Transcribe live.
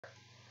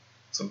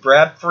So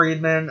Brad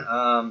Friedman,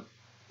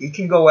 he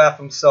can go F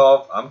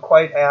himself. I'm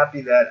quite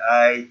happy that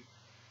I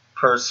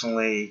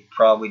personally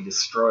probably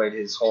destroyed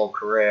his whole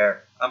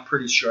career. I'm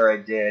pretty sure I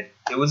did.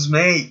 It was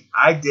me.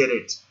 I did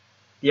it.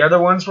 The other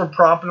ones were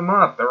propping him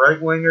up. The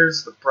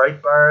right-wingers, the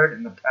Breitbart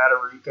and the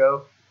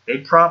Paterico, they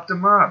propped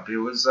him up. It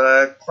was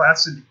a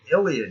classic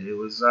Iliad. It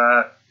was,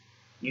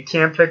 you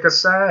can't pick a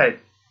side.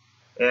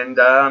 And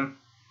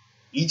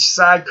each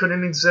side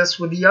couldn't exist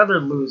with the other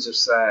loser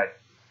side.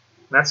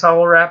 And that's how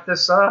we'll wrap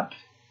this up.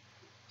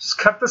 Just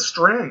cut the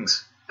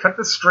strings. Cut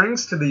the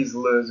strings to these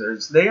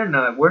losers.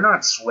 We're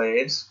not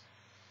slaves.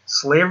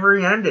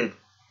 Slavery ended.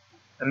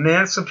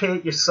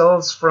 Emancipate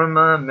yourselves from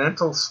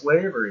mental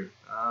slavery.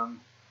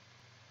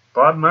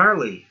 Bob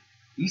Marley,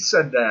 he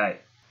said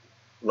that.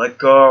 Let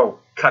go.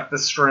 Cut the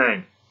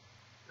string.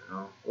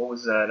 What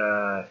was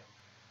that?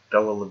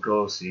 Bela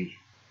Lugosi.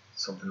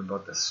 Something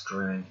about the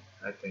string.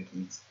 I think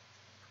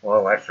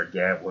I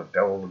forget what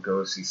Bela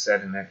Lugosi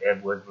said in that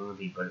Ed Wood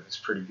movie, but it was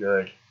pretty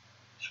good.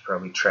 Should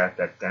probably track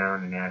that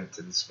down and add it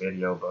to this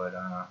video, but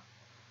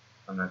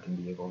I'm not going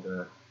to be able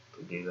to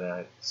do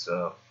that.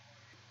 So,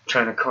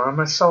 trying to calm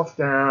myself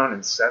down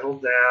and settle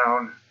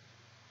down.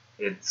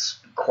 It's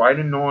quite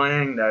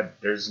annoying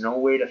that there's no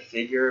way to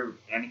figure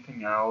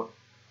anything out.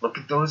 Look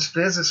at those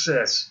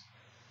physicists.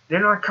 They're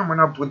not coming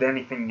up with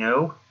anything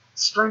new.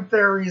 String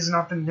theory is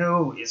nothing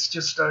new. It's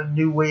just a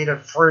new way to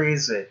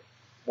phrase it.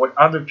 What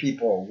other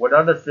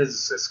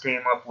physicists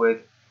came up with,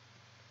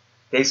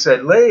 they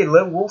said, hey,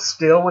 we'll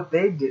steal what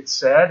they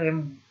said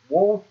and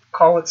we'll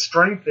call it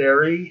string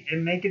theory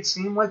and make it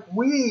seem like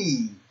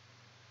we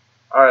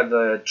are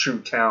the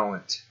true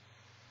talent.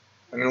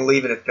 I'm going to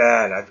leave it at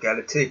that. I've got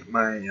to take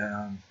my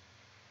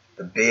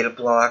the beta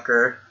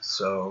blocker,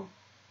 so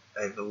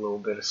I have a little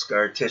bit of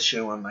scar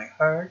tissue on my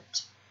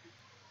heart.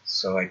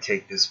 So I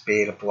take this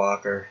beta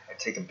blocker. I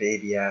take a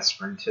baby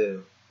aspirin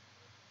too.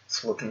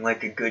 It's looking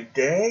like a good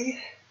day.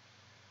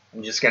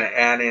 I'm just going to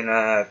add in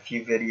a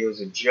few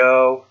videos of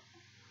Joe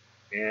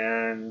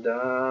and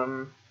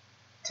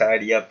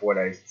tidy up what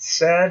I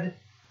said.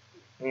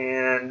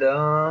 And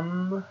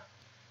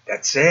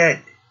that's it.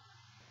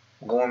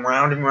 I'm going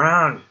round and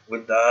round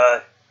with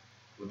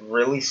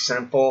really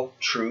simple,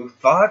 true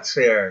thoughts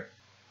here.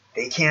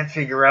 They can't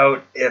figure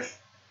out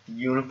if the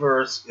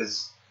universe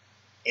is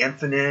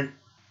infinite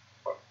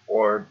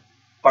or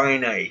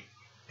finite.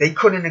 They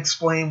couldn't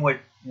explain what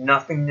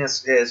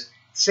nothingness is.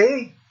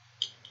 Say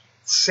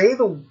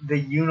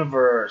the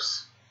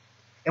universe.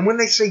 And when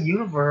they say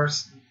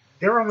universe,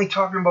 they're only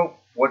talking about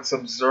what's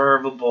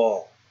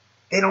observable.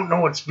 They don't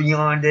know what's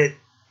beyond it.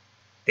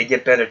 They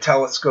get better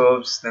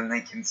telescopes, then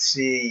they can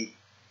see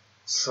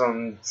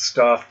some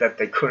stuff that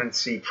they couldn't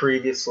see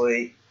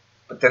previously.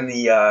 But then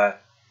the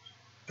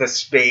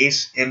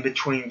space in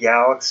between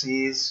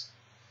galaxies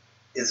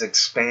is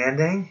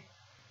expanding.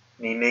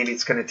 I mean, maybe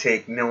it's going to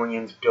take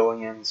millions,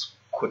 billions,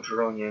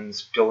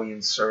 quadrillions,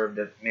 billions served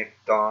at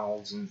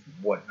McDonald's and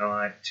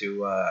whatnot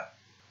to,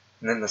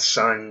 and then the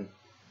sun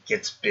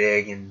gets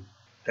big, and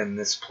then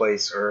this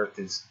place, Earth,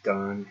 is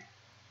done,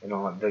 and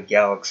all the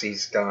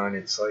galaxy's done.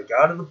 It's like,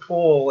 out of the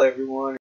pool, everyone.